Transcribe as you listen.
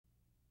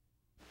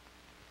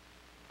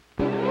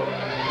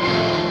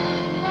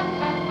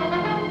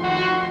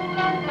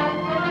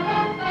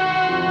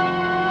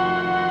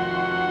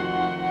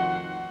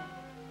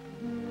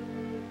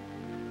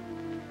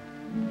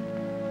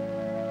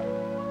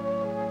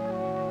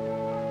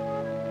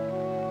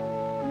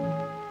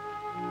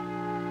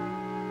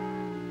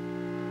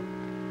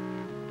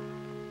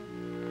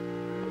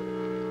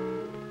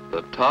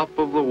the top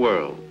of the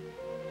world,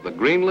 the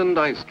Greenland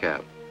ice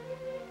cap.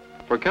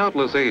 For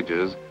countless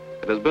ages,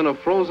 it has been a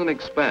frozen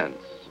expanse,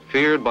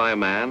 feared by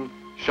man,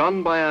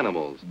 shunned by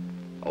animals,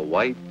 a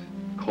white,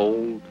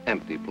 cold,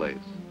 empty place.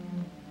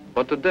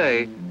 But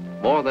today,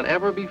 more than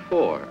ever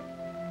before,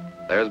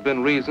 there's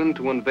been reason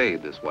to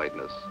invade this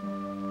whiteness,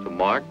 to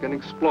mark and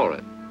explore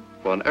it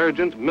for an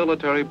urgent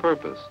military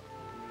purpose,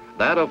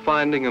 that of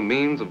finding a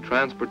means of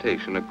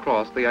transportation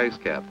across the ice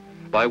cap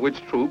by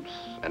which troops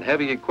and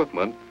heavy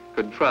equipment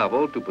could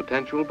travel to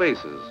potential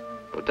bases,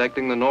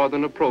 protecting the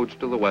northern approach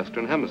to the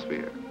Western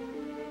Hemisphere.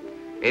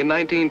 In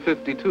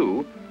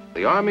 1952,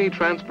 the Army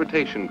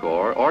Transportation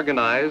Corps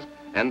organized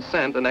and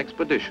sent an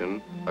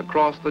expedition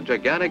across the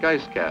gigantic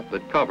ice cap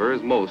that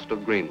covers most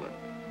of Greenland.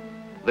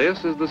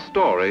 This is the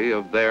story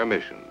of their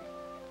mission.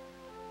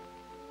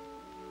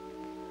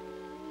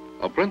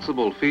 A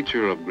principal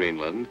feature of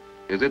Greenland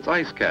is its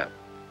ice cap,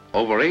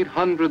 over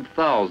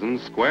 800,000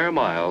 square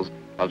miles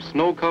of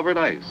snow-covered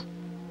ice,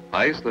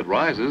 ice that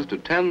rises to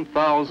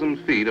 10,000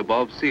 feet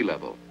above sea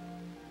level.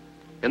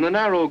 In the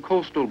narrow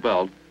coastal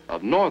belt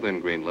of northern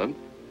Greenland,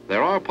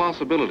 there are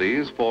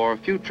possibilities for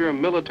future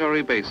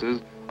military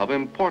bases of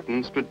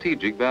important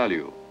strategic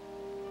value.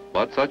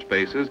 But such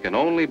bases can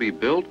only be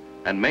built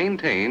and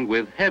maintained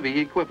with heavy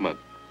equipment,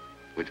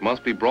 which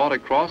must be brought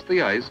across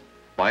the ice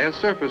by a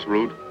surface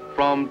route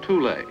from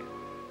Thule.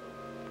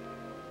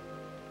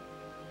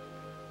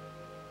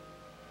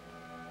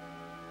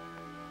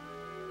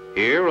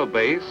 Here, a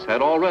base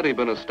had already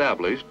been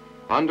established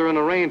under an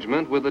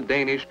arrangement with the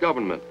Danish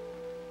government.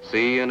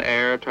 Sea and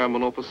air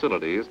terminal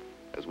facilities,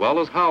 as well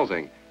as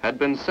housing, had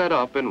been set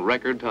up in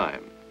record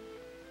time.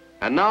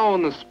 And now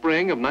in the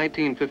spring of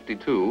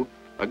 1952,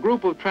 a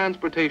group of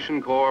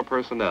Transportation Corps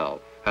personnel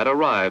had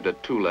arrived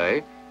at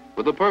Thule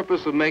with the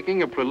purpose of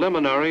making a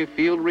preliminary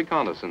field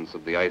reconnaissance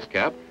of the ice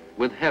cap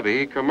with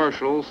heavy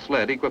commercial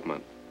sled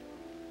equipment.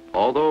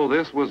 Although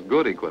this was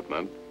good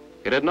equipment,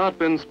 it had not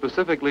been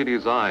specifically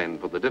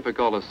designed for the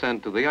difficult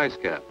ascent to the ice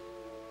cap.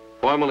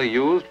 Formerly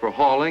used for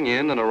hauling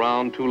in and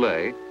around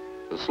Thule,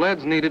 the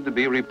sleds needed to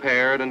be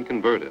repaired and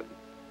converted.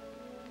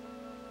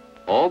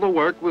 All the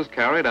work was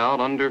carried out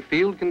under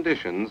field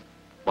conditions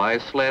by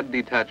sled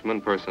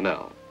detachment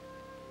personnel.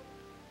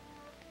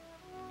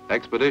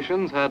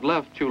 Expeditions had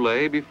left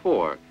Thule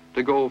before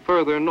to go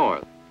further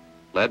north,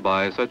 led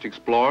by such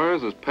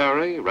explorers as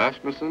Perry,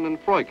 Rasmussen, and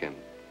Freuchen.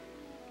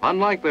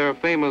 Unlike their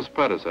famous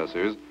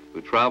predecessors,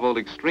 who traveled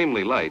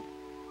extremely light,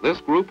 this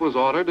group was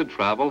ordered to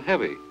travel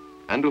heavy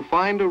and to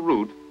find a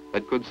route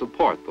that could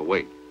support the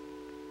weight.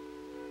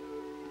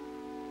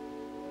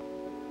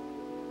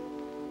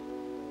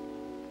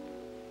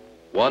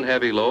 One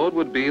heavy load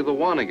would be the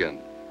Wanigan,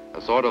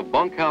 a sort of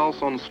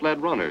bunkhouse on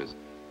sled runners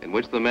in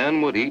which the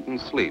men would eat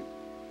and sleep.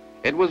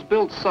 It was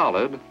built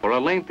solid for a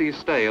lengthy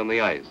stay on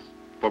the ice,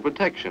 for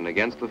protection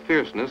against the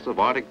fierceness of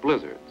Arctic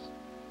blizzards.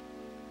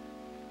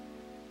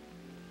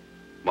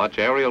 Much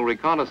aerial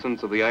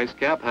reconnaissance of the ice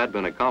cap had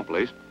been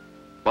accomplished,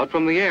 but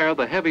from the air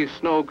the heavy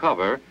snow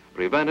cover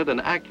prevented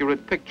an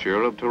accurate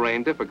picture of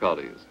terrain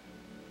difficulties.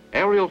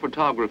 Aerial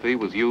photography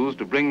was used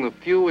to bring the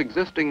few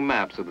existing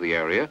maps of the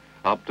area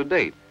up to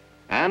date,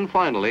 and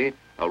finally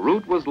a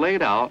route was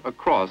laid out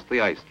across the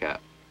ice cap.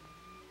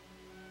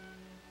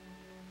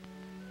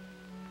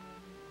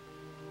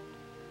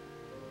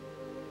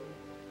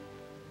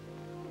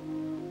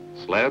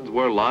 Sleds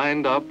were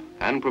lined up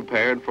and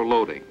prepared for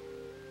loading.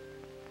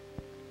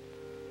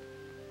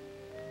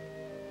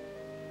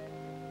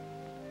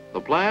 The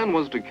plan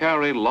was to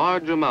carry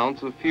large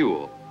amounts of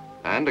fuel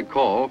and to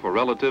call for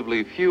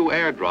relatively few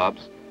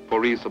airdrops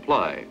for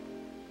resupply.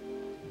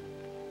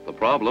 The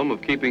problem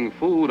of keeping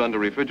food under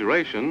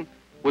refrigeration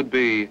would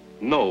be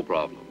no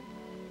problem.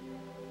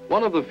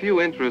 One of the few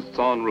interests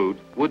en route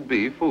would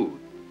be food.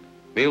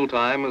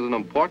 Mealtime is an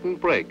important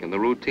break in the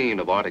routine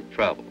of Arctic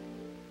travel.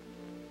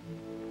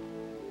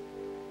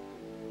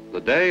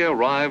 The day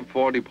arrived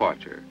for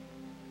departure.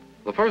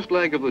 The first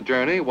leg of the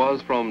journey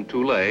was from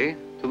Thule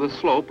to the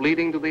slope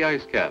leading to the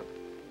ice cap.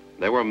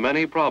 There were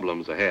many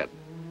problems ahead.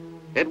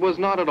 It was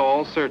not at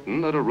all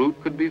certain that a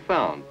route could be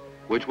found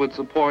which would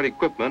support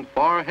equipment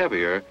far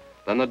heavier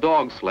than the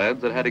dog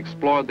sleds that had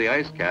explored the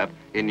ice cap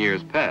in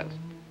years past.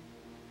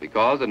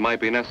 Because it might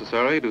be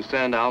necessary to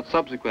send out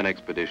subsequent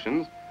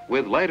expeditions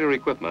with lighter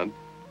equipment,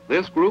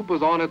 this group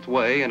was on its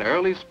way in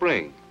early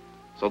spring,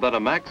 so that a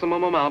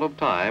maximum amount of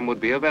time would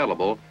be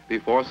available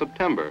before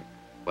September,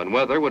 when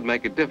weather would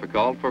make it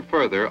difficult for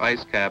further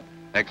ice cap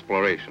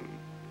exploration.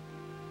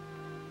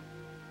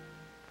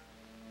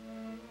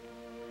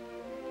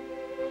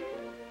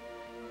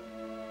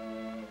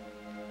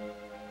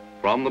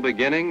 From the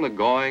beginning, the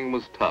going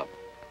was tough.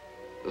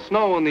 The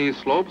snow on these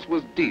slopes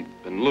was deep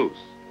and loose.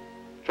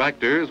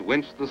 Tractors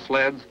winched the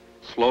sleds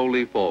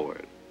slowly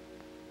forward.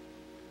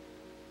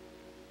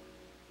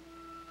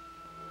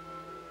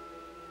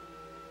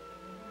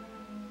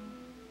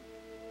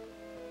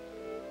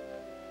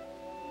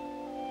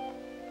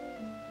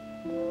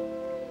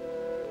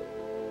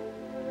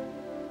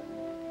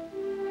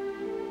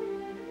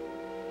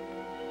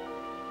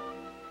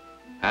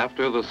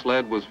 After the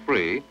sled was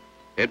free,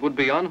 it would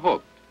be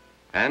unhooked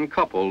and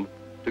coupled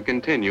to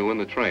continue in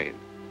the train.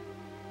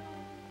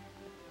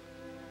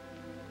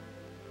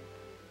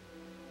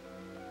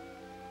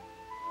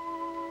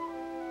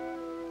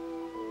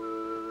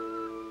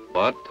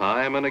 But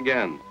time and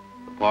again,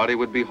 the party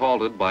would be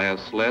halted by a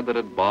sled that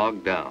had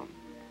bogged down.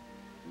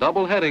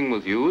 Double heading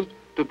was used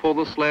to pull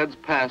the sleds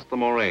past the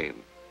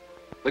moraine.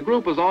 The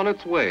group was on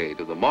its way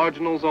to the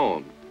marginal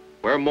zone,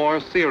 where more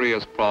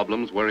serious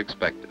problems were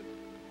expected.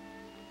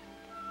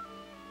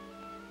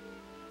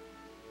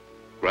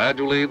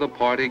 Gradually, the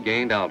party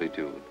gained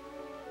altitude.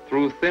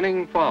 Through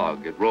thinning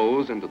fog, it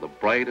rose into the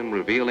bright and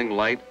revealing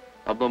light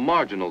of the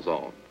marginal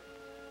zone.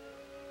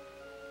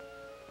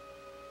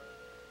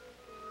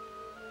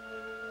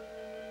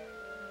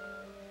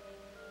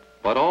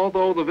 But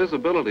although the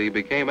visibility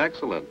became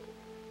excellent,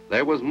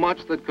 there was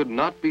much that could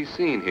not be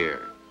seen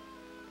here.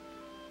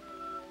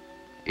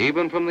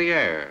 Even from the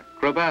air,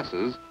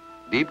 crevasses,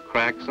 deep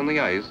cracks in the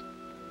ice,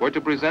 were to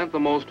present the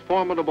most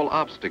formidable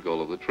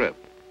obstacle of the trip.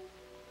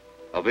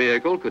 A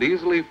vehicle could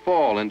easily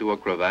fall into a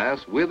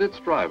crevasse with its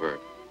driver,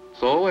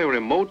 so a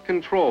remote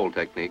control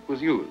technique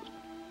was used.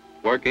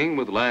 Working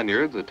with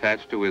lanyards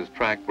attached to his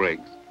track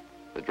brakes,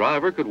 the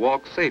driver could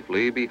walk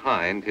safely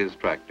behind his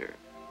tractor.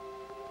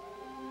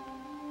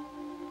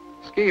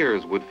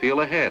 Skiers would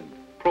feel ahead,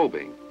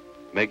 probing,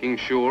 making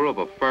sure of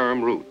a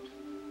firm route.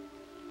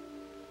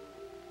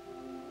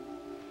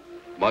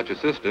 Much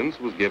assistance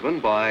was given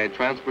by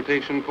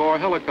Transportation Corps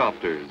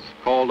helicopters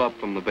called up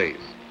from the base.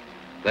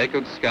 They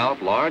could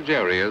scout large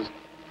areas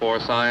for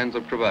signs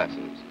of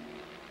crevasses.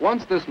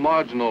 Once this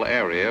marginal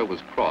area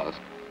was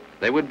crossed,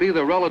 there would be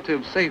the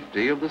relative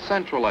safety of the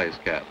central ice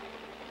cap.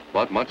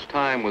 But much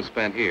time was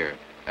spent here,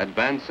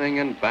 advancing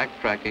and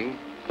backtracking,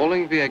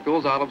 pulling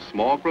vehicles out of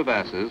small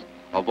crevasses,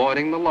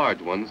 avoiding the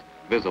large ones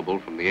visible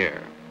from the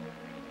air.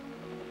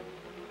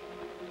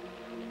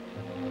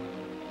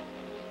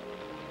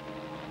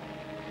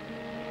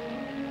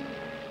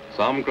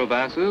 Some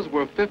crevasses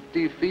were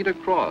 50 feet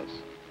across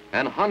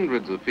and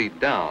hundreds of feet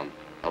down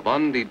of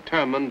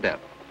undetermined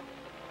depth.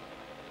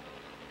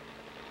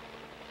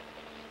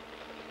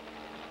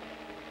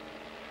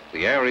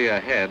 The area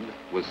ahead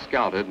was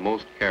scouted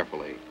most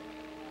carefully.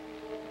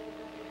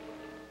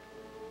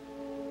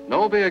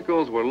 No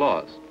vehicles were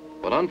lost,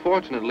 but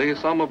unfortunately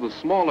some of the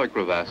smaller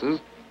crevasses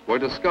were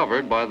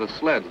discovered by the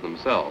sleds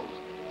themselves.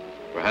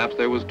 Perhaps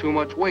there was too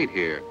much weight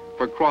here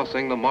for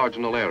crossing the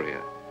marginal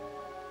area.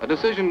 A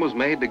decision was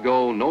made to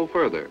go no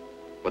further,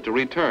 but to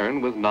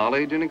return with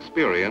knowledge and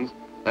experience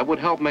that would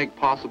help make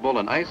possible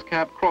an ice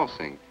cap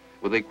crossing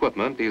with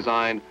equipment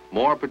designed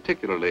more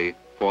particularly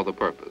for the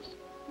purpose.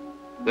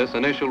 This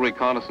initial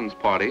reconnaissance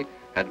party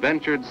had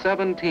ventured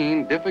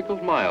 17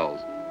 difficult miles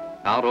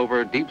out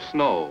over deep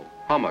snow,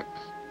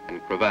 hummocks,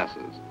 and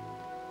crevasses.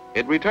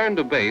 It returned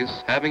to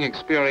base having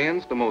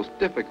experienced the most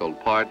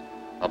difficult part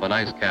of an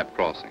ice cap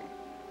crossing.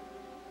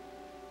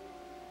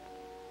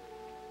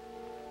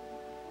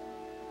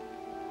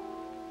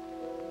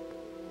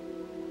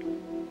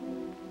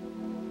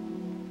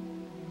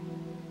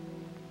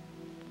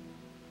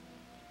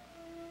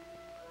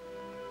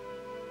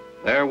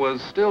 There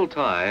was still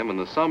time in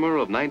the summer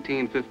of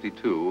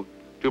 1952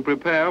 to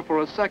prepare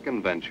for a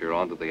second venture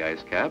onto the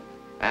ice cap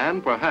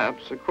and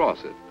perhaps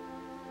across it.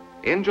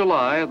 In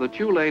July, the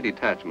Tulay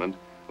detachment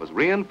was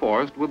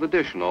reinforced with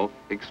additional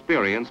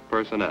experienced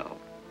personnel.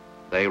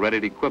 They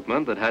readied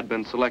equipment that had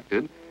been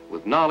selected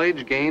with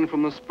knowledge gained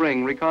from the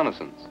spring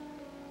reconnaissance.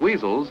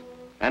 Weasels,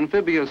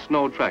 amphibious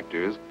snow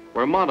tractors,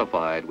 were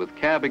modified with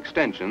cab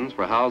extensions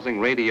for housing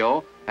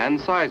radio and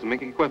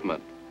seismic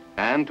equipment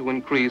and to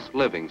increase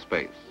living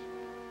space.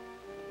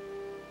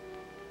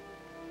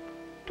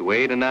 To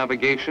aid in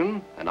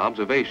navigation and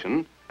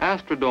observation,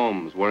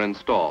 astrodomes were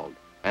installed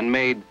and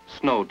made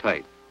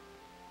snow-tight.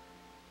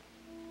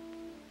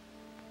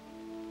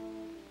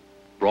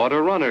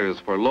 Broader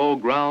runners for low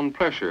ground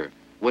pressure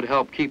would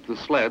help keep the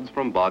sleds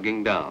from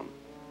bogging down.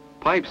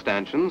 Pipe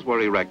stanchions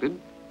were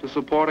erected to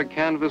support a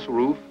canvas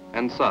roof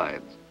and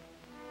sides.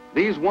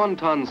 These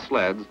one-ton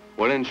sleds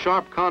were in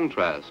sharp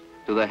contrast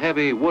to the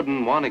heavy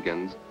wooden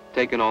wanigans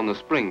taken on the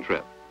spring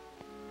trip.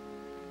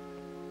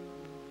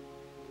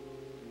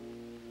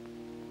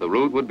 The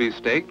route would be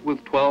staked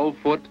with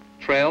 12-foot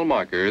trail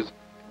markers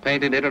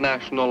painted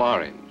international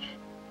orange.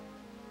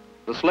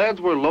 The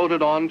sleds were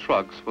loaded on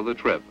trucks for the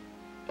trip,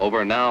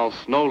 over now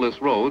snowless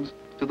roads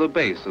to the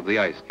base of the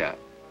ice cap.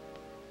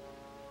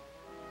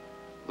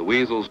 The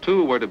weasels,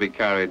 too, were to be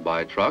carried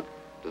by truck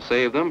to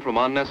save them from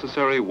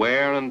unnecessary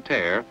wear and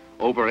tear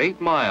over 8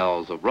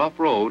 miles of rough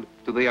road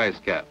to the ice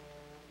cap,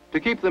 to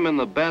keep them in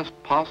the best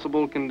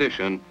possible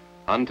condition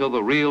until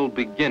the real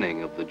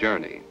beginning of the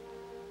journey.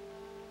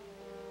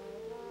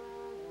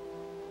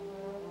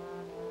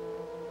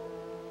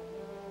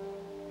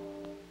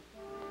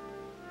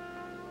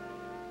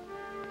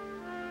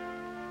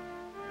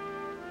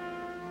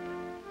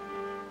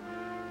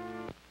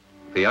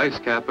 The ice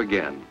cap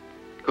again.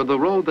 Could the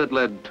road that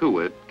led to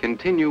it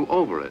continue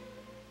over it?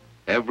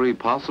 Every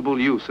possible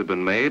use had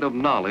been made of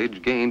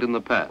knowledge gained in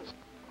the past.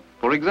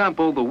 For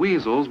example, the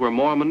weasels were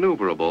more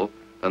maneuverable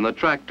than the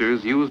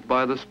tractors used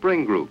by the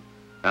spring group,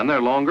 and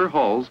their longer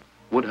hulls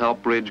would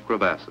help bridge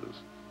crevasses.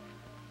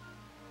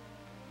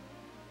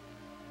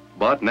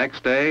 But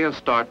next day, a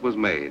start was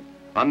made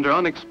under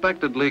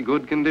unexpectedly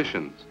good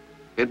conditions.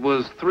 It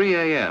was 3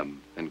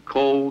 a.m. and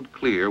cold,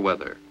 clear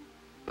weather.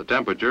 The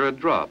temperature had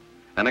dropped,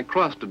 and a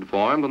crust had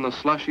formed on the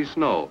slushy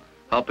snow,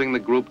 helping the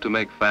group to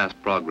make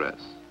fast progress.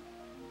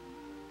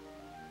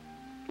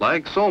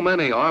 Like so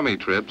many Army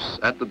trips,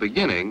 at the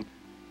beginning,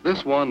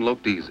 this one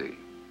looked easy.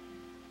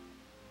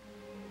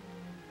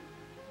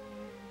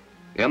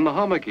 In the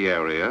hummocky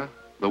area,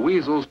 the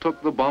weasels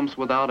took the bumps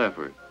without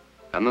effort,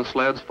 and the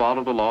sleds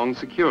followed along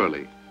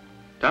securely.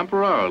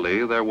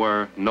 Temporarily, there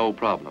were no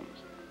problems.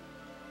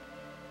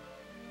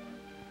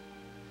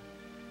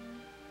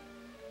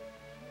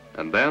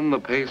 And then the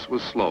pace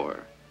was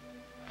slower.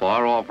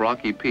 Far off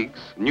rocky peaks,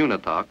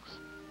 nunataks,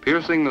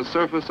 piercing the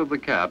surface of the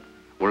cap,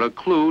 were a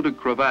clue to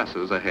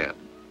crevasses ahead.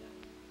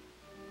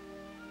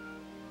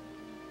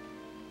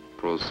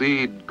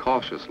 Proceed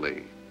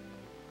cautiously.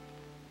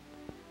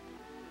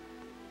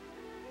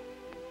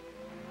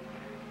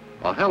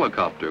 A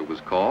helicopter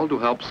was called to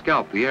help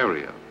scout the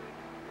area.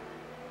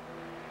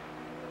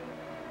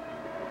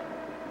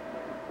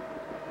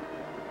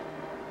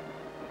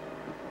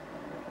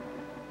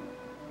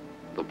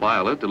 The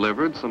pilot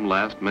delivered some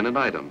last-minute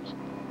items,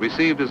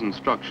 received his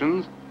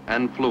instructions,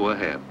 and flew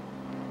ahead.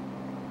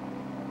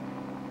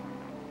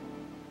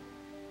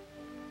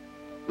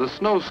 The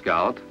Snow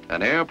Scout,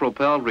 an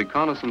air-propelled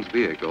reconnaissance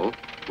vehicle,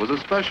 was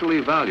especially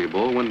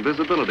valuable when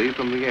visibility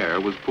from the air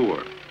was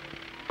poor.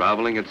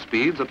 Traveling at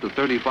speeds up to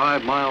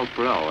 35 miles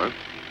per hour,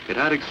 it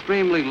had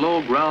extremely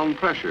low ground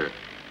pressure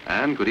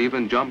and could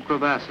even jump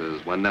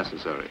crevasses when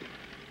necessary.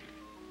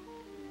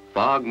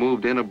 Fog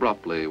moved in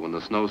abruptly when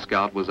the Snow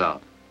Scout was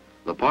out.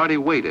 The party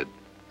waited,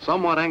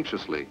 somewhat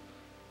anxiously.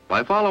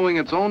 By following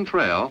its own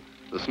trail,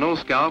 the Snow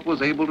Scout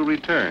was able to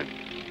return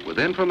with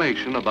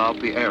information about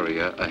the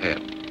area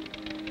ahead.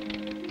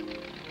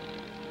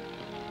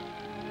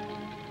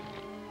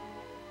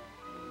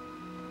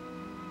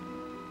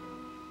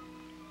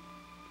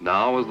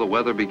 Now, as the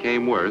weather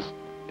became worse,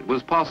 it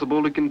was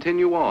possible to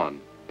continue on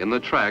in the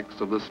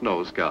tracks of the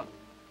Snow Scout.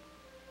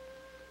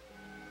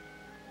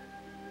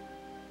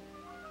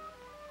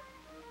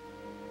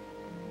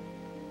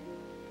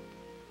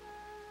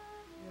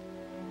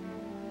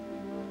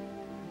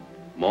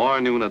 More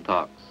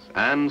nunataks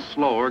and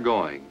slower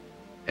going.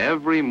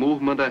 Every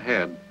movement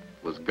ahead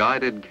was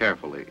guided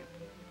carefully.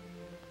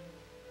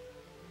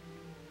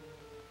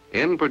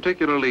 In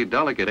particularly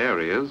delicate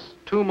areas,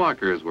 2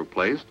 markers were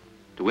placed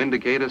to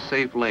indicate a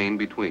safe lane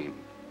between.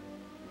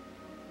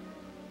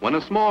 When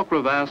a small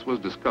crevasse was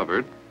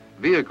discovered,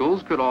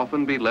 vehicles could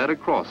often be led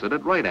across it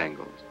at right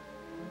angles.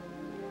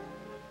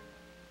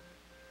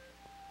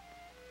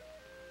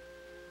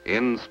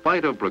 In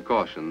spite of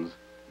precautions,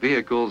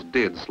 vehicles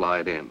did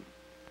slide in.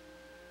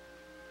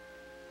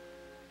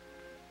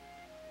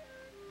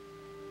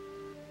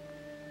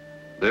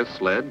 This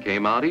sled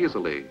came out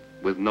easily,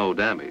 with no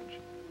damage.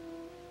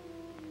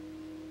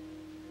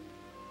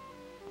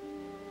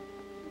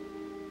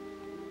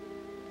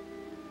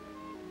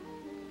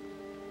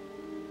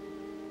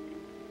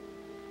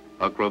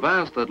 A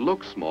crevasse that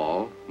looked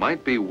small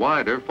might be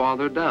wider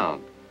farther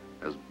down,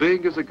 as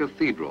big as a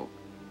cathedral.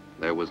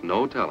 There was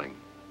no telling.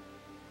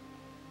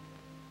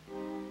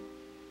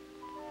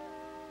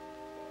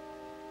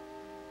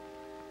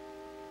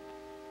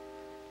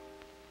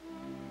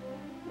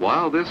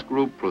 While this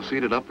group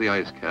proceeded up the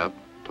ice cap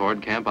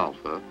toward Camp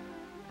Alpha,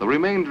 the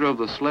remainder of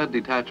the sled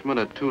detachment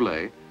at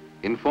Tule,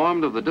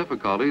 informed of the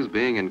difficulties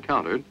being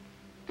encountered,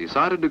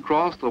 decided to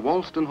cross the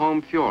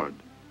Wolstenholme Fjord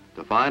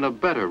to find a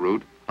better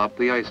route up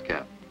the ice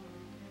cap.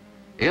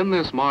 In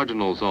this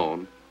marginal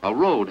zone, a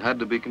road had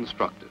to be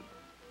constructed.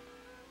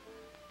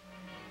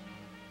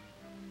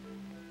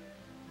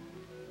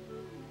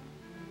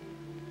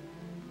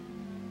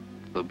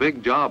 The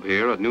big job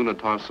here at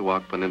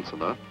Nunatarsuaq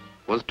Peninsula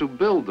was to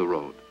build the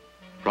road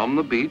from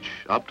the beach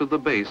up to the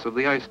base of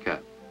the ice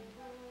cap.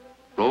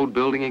 Road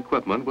building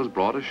equipment was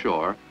brought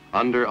ashore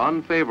under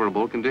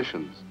unfavorable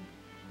conditions.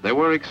 There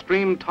were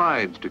extreme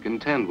tides to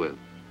contend with.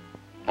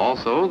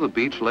 Also, the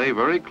beach lay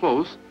very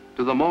close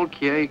to the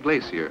Moltke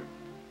Glacier,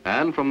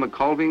 and from the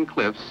calving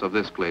cliffs of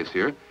this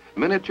glacier,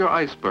 miniature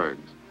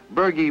icebergs,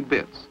 bergy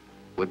bits,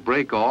 would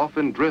break off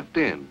and drift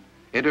in,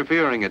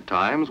 interfering at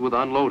times with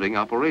unloading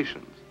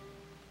operations.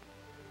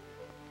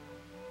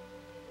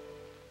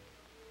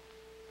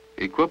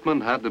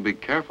 Equipment had to be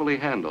carefully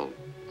handled,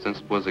 since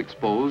it was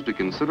exposed to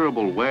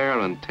considerable wear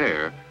and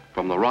tear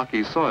from the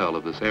rocky soil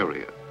of this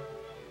area,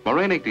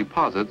 morainic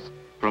deposits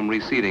from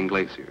receding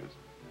glaciers.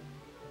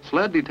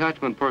 Sled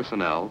detachment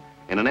personnel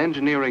in an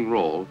engineering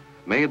role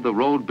made the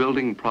road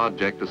building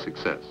project a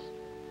success.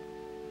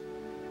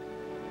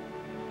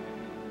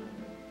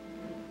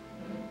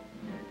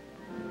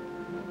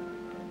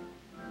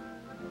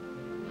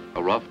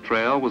 A rough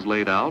trail was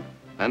laid out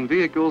and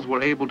vehicles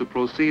were able to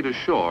proceed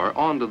ashore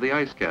onto the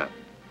ice cap.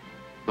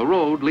 The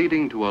road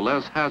leading to a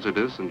less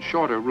hazardous and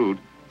shorter route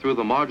through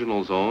the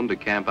marginal zone to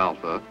Camp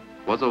Alpha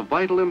was of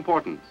vital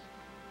importance.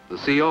 The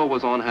CO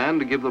was on hand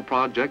to give the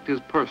project his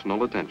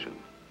personal attention.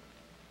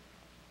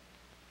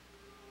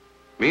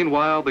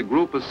 Meanwhile, the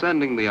group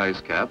ascending the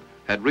ice cap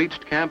had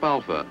reached Camp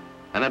Alpha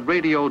and had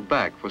radioed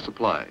back for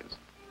supplies.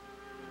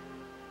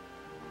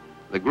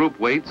 The group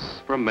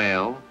waits for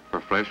mail, for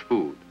fresh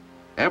food.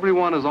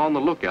 Everyone is on the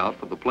lookout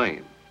for the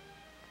plane.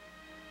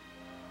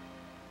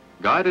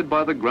 Guided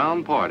by the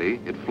ground party,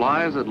 it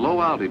flies at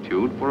low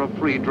altitude for a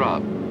free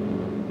drop.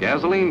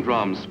 Gasoline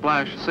drums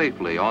splash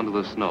safely onto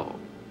the snow.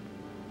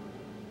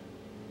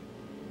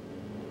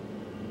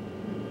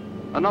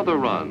 Another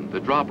run to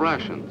drop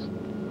rations.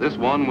 This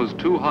one was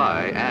too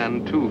high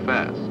and too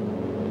fast.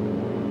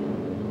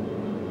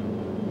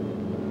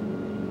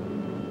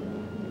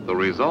 The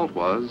result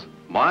was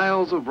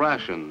miles of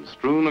rations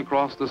strewn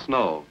across the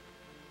snow.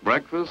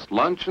 Breakfast,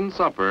 lunch, and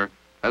supper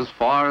as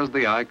far as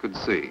the eye could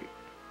see.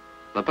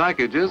 The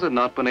packages had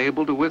not been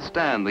able to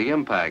withstand the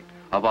impact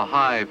of a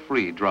high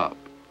free drop.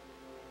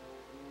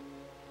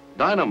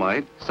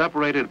 Dynamite,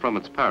 separated from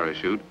its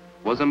parachute,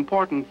 was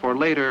important for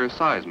later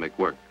seismic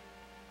work.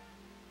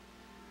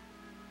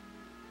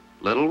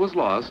 Little was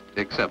lost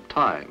except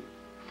time.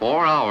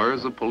 4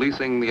 hours of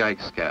policing the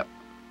ice cap.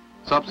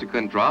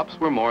 Subsequent drops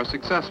were more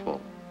successful.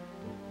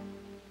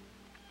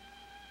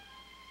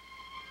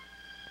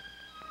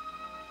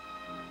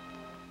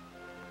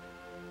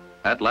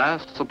 At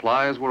last,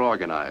 supplies were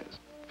organized.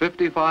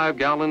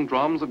 55-gallon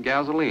drums of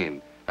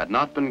gasoline had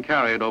not been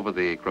carried over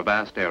the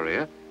crevassed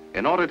area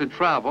in order to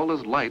travel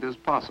as light as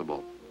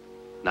possible.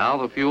 Now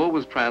the fuel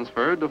was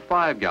transferred to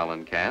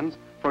 5-gallon cans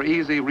for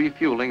easy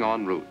refueling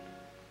en route.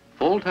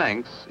 Full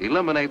tanks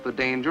eliminate the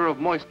danger of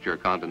moisture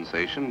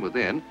condensation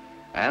within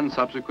and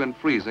subsequent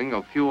freezing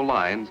of fuel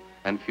lines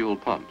and fuel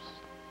pumps.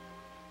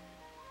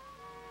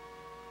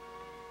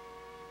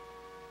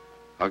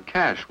 A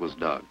cache was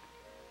dug.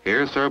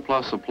 Here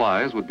surplus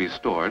supplies would be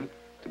stored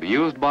to be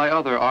used by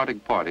other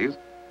Arctic parties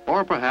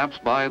or perhaps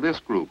by this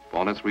group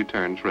on its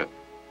return trip.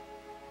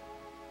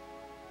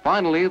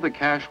 Finally, the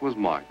cache was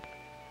marked.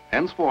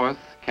 Henceforth,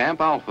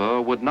 Camp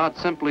Alpha would not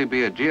simply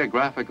be a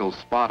geographical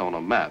spot on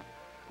a map,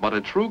 but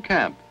a true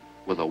camp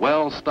with a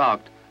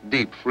well-stocked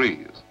deep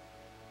freeze.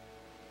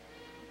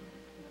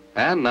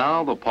 And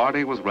now the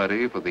party was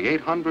ready for the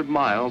 800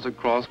 miles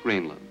across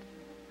Greenland.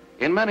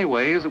 In many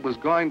ways, it was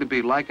going to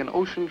be like an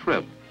ocean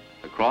trip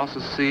across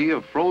a sea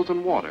of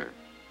frozen water,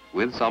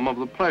 with some of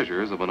the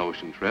pleasures of an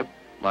ocean trip,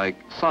 like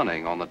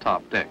sunning on the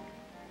top deck.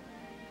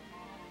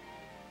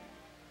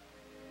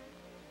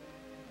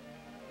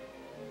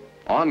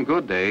 On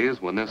good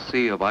days, when this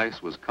sea of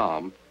ice was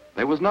calm,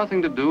 there was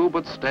nothing to do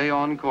but stay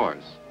on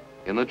course,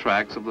 in the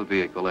tracks of the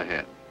vehicle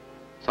ahead.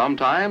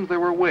 Sometimes there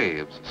were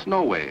waves,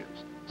 snow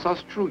waves,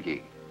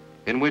 sastrugi,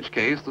 in which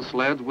case the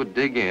sleds would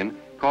dig in,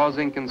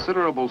 causing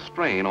considerable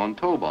strain on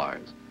tow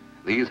bars.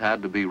 These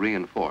had to be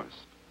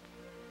reinforced.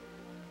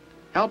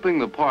 Helping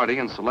the party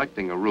in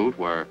selecting a route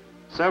were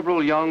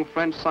several young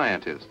French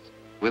scientists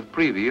with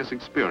previous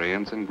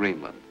experience in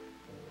Greenland.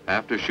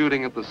 After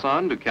shooting at the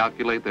sun to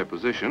calculate their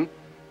position,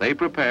 they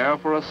prepare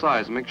for a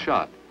seismic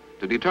shot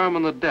to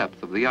determine the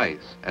depth of the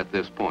ice at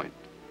this point.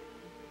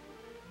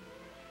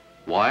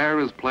 Wire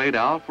is played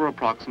out for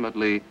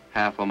approximately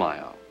half a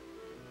mile.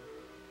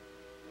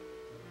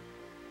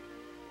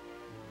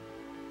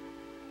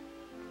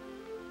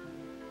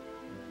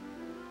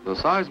 The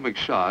seismic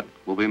shot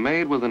will be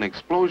made with an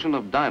explosion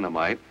of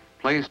dynamite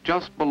placed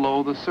just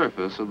below the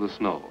surface of the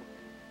snow.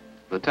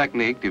 The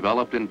technique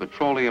developed in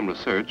petroleum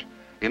research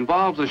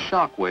involves a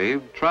shock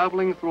wave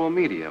traveling through a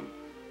medium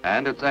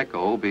and its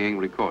echo being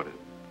recorded.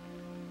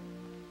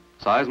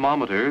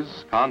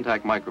 Seismometers,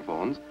 contact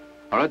microphones,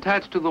 are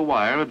attached to the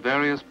wire at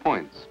various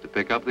points to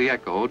pick up the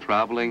echo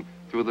traveling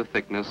through the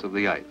thickness of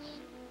the ice.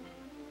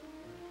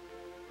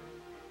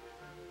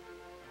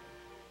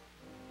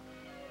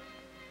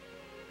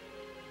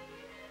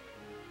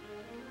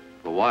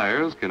 The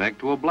wires connect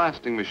to a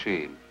blasting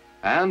machine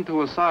and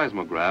to a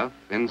seismograph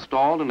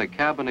installed in a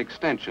cabin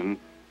extension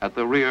at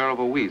the rear of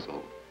a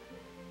weasel.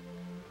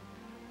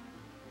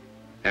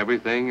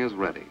 Everything is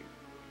ready.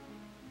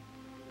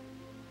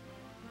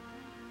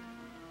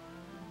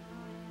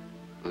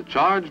 The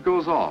charge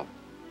goes off.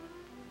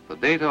 The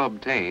data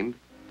obtained,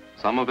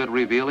 some of it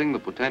revealing the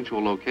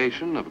potential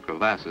location of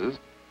crevasses,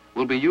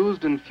 will be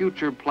used in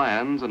future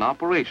plans and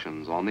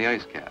operations on the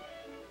ice cap.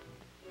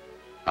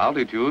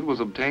 Altitude was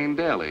obtained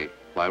daily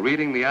by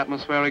reading the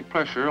atmospheric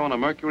pressure on a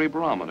mercury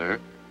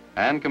barometer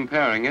and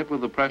comparing it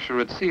with the pressure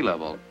at sea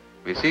level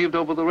received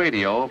over the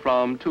radio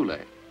from Thule.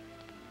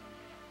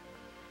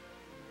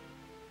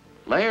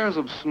 Layers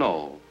of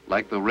snow,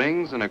 like the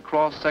rings in a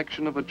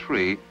cross-section of a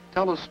tree,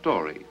 tell a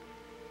story.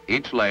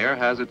 Each layer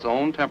has its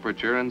own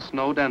temperature and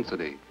snow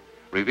density,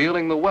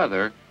 revealing the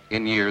weather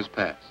in years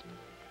past.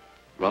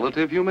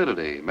 Relative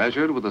humidity,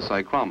 measured with a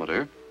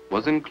psychrometer,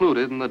 was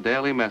included in the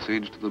daily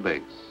message to the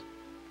base.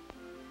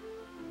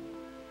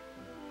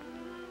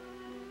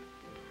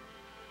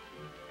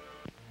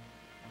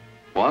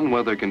 One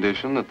weather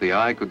condition that the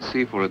eye could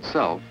see for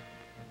itself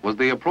was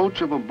the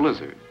approach of a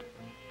blizzard.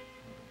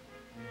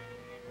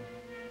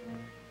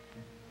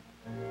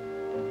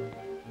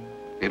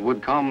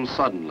 would come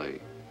suddenly.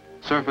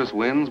 Surface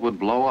winds would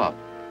blow up,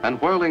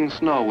 and whirling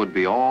snow would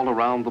be all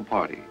around the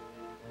party.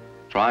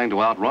 Trying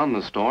to outrun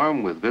the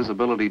storm with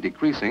visibility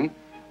decreasing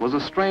was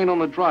a strain on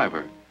the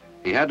driver.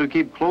 He had to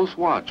keep close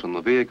watch on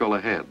the vehicle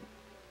ahead.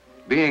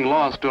 Being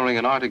lost during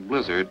an Arctic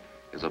blizzard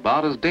is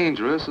about as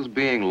dangerous as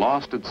being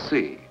lost at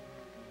sea.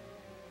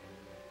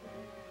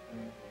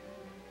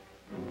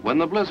 When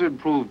the blizzard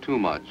proved too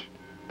much,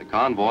 the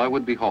convoy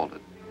would be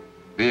halted.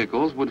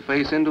 Vehicles would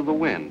face into the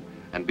wind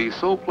and be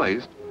so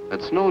placed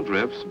that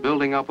snowdrifts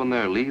building up on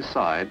their lee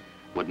side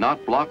would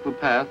not block the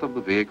path of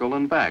the vehicle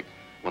and back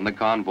when the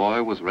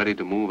convoy was ready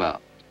to move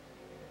out.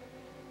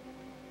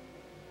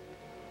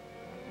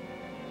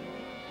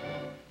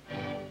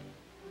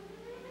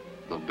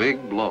 The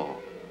big blow.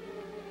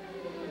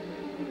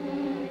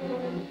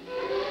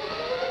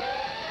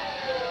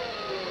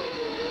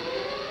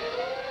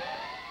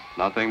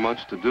 Nothing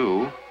much to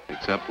do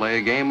except play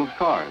a game of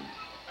cards,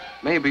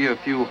 maybe a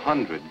few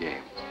hundred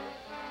games.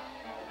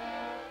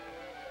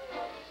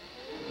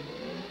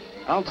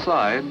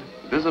 Outside,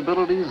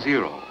 visibility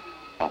 0,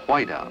 a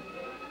whiteout.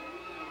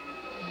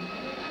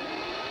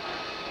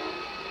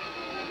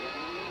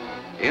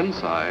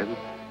 Inside,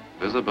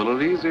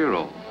 visibility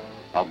 0,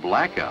 a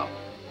blackout.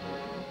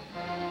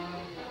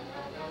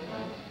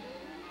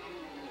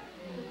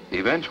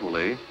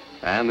 Eventually,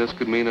 and this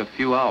could mean a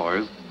few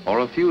hours or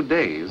a few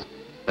days,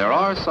 there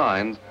are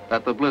signs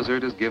that the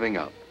blizzard is giving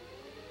up.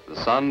 The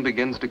sun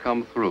begins to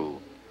come through,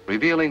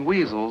 revealing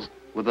weasels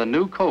with a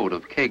new coat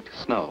of caked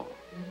snow.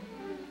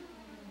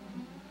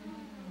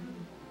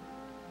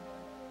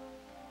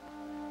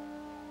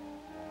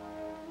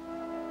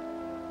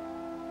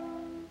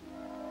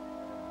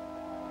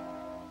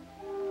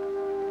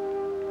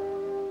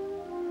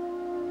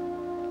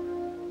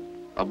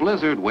 A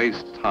blizzard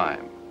wastes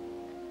time,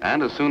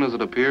 and as soon as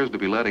it appears to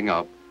be letting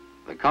up,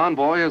 the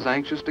convoy is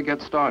anxious to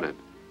get started.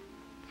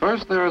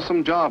 First, there are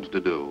some jobs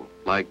to do,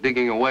 like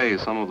digging away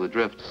some of the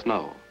drift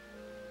snow.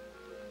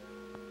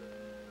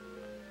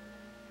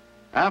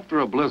 After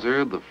a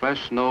blizzard, the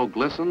fresh snow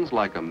glistens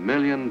like a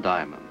million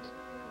diamonds,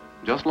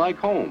 just like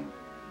home,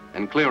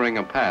 and clearing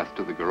a path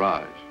to the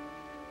garage.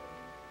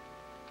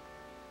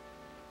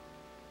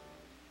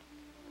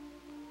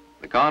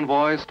 The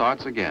convoy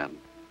starts again,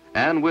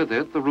 and with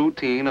it the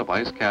routine of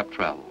ice-cap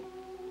travel.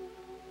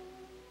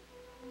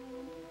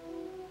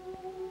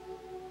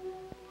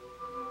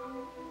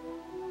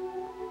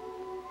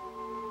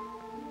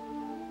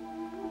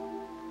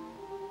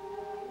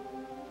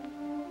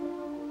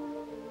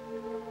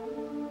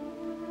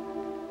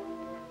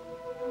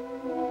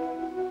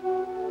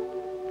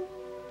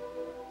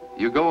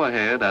 You go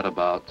ahead at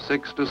about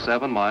 6 to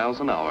 7 miles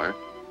an hour,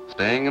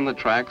 staying in the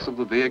tracks of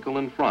the vehicle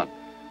in front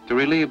to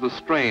relieve the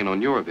strain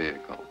on your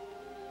vehicle.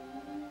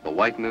 The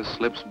whiteness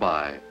slips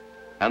by,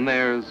 and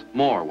there's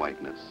more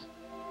whiteness.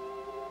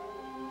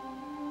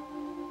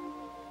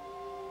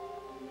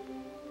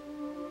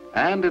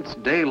 And it's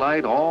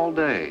daylight all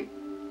day.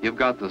 You've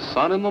got the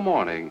sun in the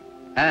morning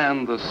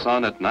and the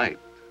sun at night.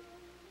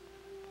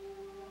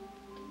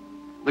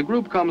 The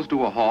group comes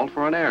to a halt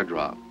for an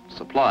airdrop,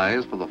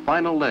 supplies for the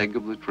final leg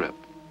of the trip.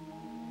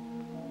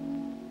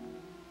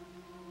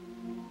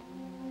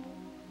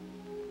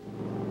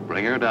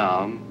 Bring her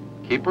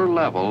down, keep her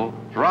level,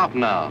 drop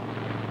now.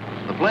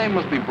 The plane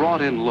must be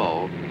brought in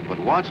low, but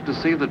watch to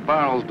see that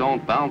barrels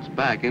don't bounce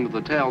back into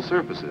the tail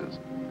surfaces.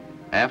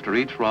 After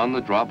each run, the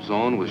drop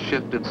zone was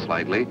shifted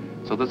slightly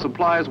so that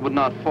supplies would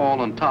not fall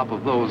on top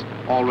of those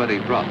already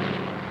dropped.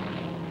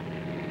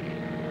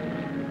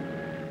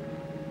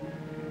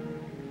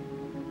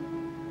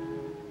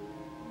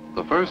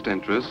 The first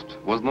interest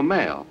was the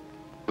mail,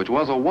 which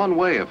was a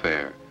one-way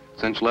affair,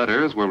 since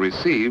letters were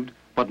received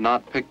but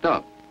not picked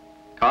up.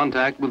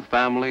 Contact with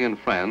family and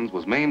friends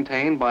was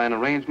maintained by an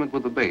arrangement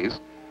with the base,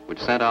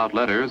 which sent out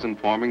letters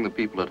informing the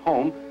people at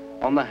home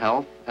on the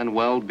health and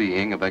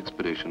well-being of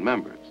expedition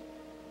members.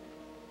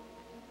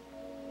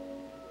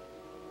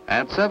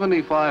 At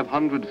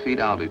 7,500 feet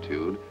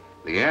altitude,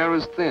 the air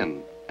is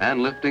thin,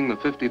 and lifting the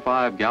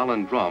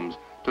 55-gallon drums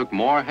took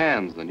more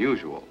hands than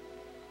usual.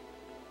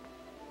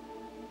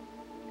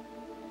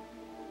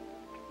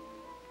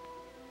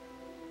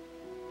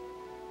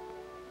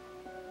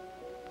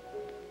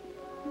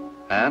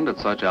 And at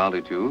such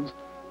altitudes,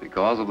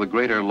 because of the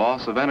greater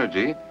loss of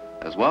energy,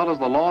 as well as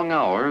the long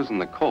hours and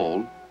the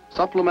cold,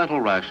 supplemental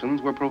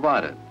rations were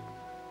provided.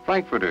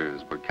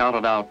 Frankfurters were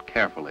counted out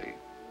carefully.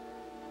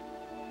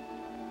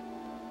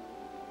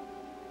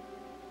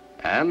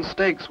 And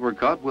steaks were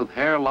cut with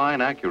hairline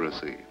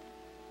accuracy.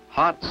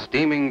 Hot,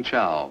 steaming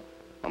chow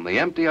on the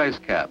empty ice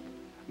cap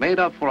made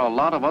up for a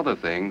lot of other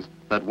things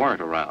that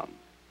weren't around.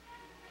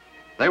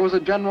 There was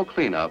a general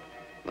cleanup.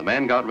 The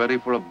men got ready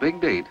for a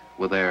big date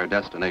with their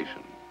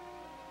destination.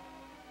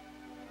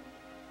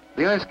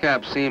 The ice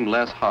cap seemed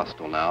less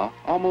hostile now,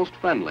 almost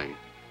friendly,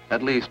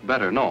 at least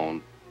better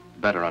known,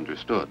 better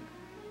understood.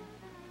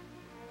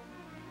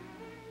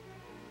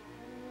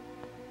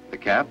 The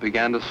cap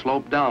began to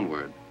slope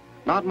downward.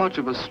 Not much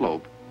of a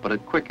slope, but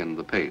it quickened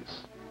the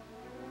pace.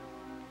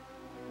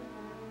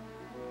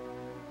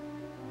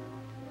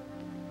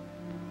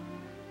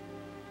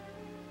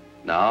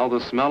 Now the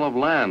smell of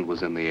land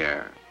was in the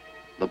air.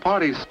 The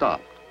party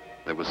stopped.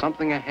 There was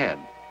something ahead.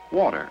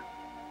 Water.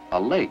 A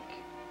lake.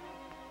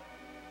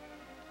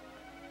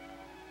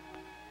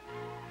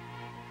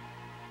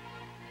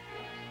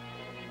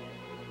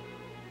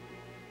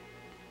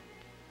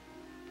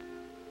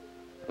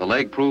 The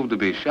lake proved to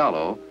be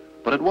shallow,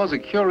 but it was a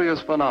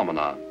curious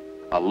phenomenon,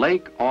 a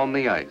lake on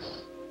the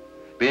ice.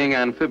 Being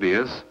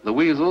amphibious, the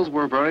weasels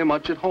were very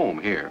much at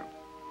home here.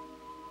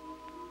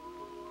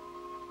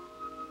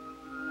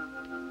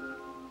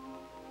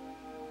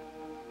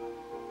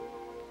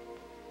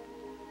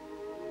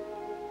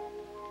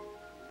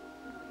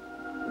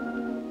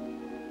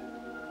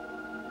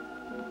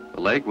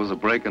 The lake was a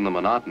break in the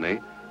monotony,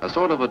 a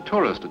sort of a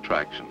tourist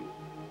attraction.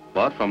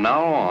 But from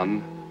now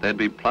on, there'd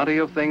be plenty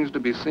of things to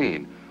be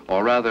seen,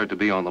 or rather to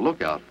be on the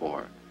lookout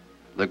for.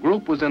 The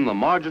group was in the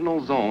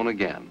marginal zone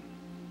again.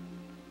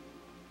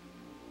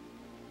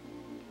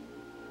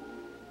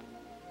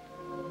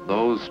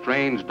 Those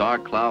strange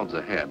dark clouds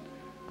ahead,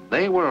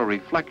 they were a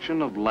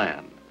reflection of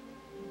land.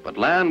 But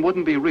land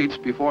wouldn't be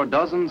reached before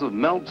dozens of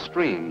melt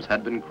streams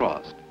had been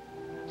crossed.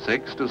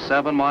 6 to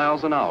 7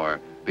 miles an hour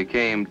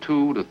became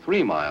 2 to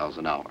 3 miles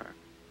an hour.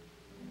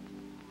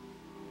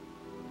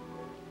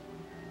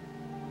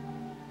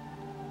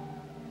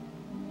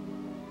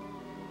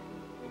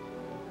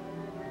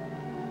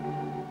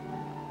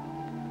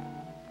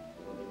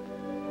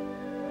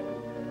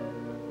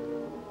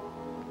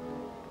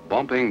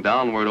 Bumping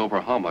downward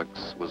over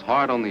hummocks was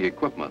hard on the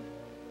equipment.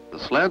 The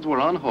sleds were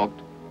unhooked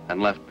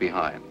and left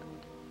behind.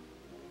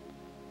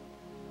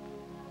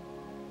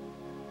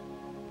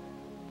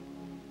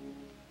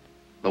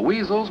 The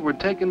weasels were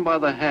taken by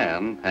the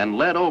hand and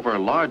led over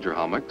larger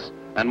hummocks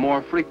and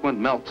more frequent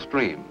melt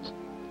streams.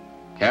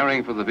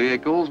 Caring for the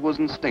vehicles was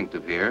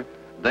instinctive here.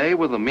 They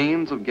were the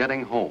means of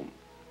getting home.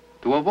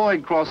 To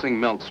avoid crossing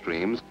melt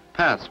streams,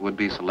 paths would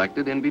be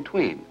selected in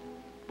between,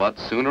 but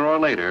sooner or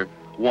later,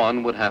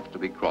 one would have to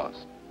be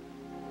crossed.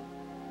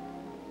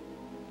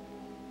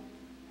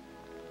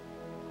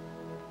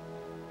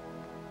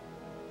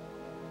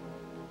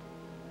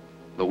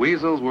 The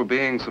weasels were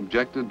being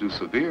subjected to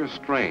severe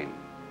strain.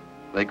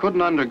 They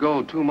couldn't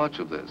undergo too much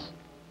of this.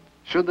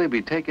 Should they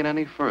be taken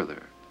any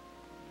further?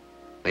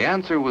 The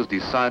answer was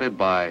decided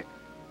by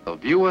the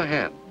view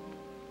ahead,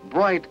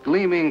 bright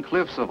gleaming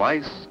cliffs of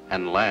ice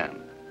and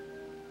land.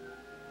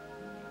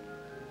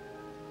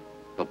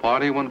 The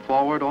party went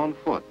forward on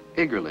foot,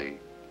 eagerly,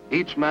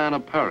 each man a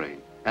Perry,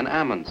 an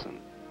Amundsen,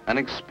 an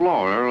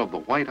explorer of the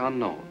white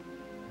unknown.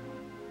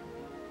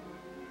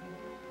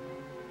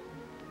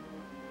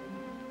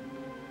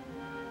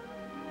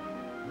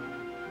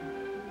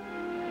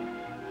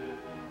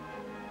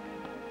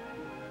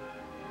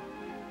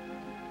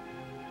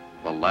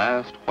 The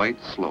last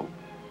white slope,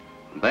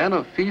 then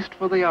a feast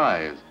for the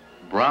eyes,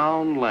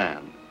 brown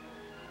land.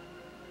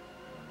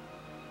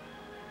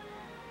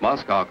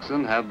 Musk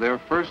oxen had their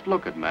first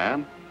look at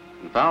man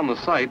and found the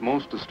sight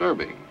most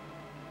disturbing.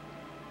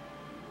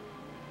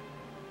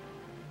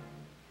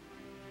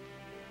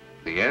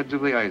 The edge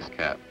of the ice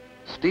cap,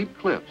 steep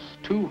cliffs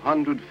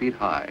 200 feet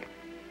high,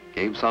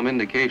 gave some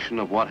indication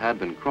of what had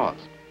been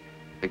crossed,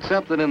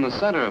 except that in the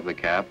center of the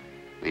cap,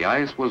 the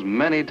ice was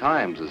many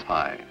times as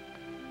high.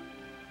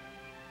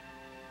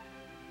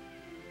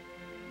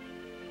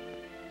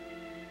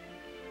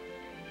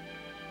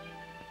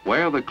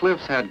 Where the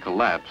cliffs had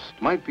collapsed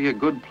might be a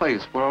good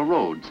place for a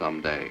road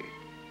someday.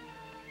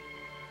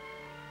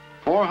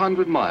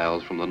 400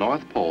 miles from the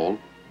North Pole,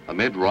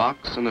 amid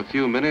rocks and a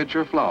few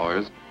miniature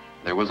flowers,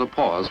 there was a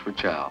pause for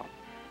chow.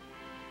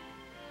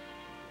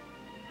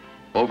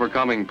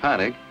 Overcoming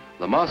panic,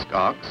 the musk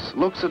ox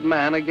looks at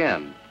man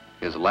again,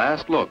 his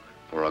last look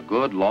for a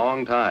good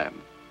long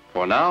time.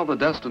 For now the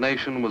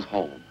destination was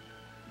home,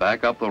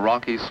 back up the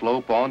rocky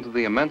slope onto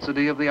the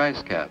immensity of the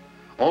ice cap,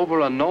 over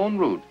a known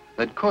route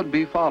that could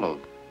be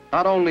followed,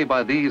 not only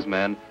by these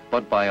men,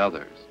 but by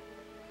others.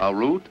 A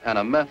route and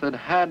a method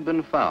had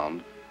been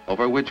found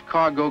over which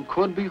cargo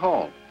could be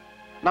hauled.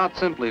 Not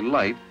simply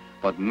light,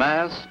 but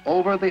mass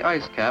over the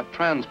ice cap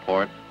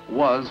transport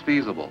was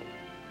feasible.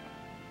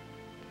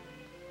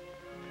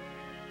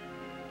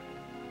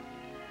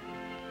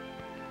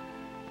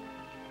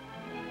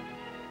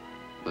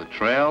 The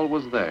trail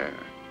was there,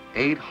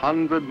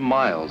 800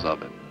 miles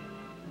of it.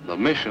 The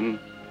mission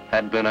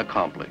had been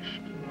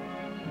accomplished.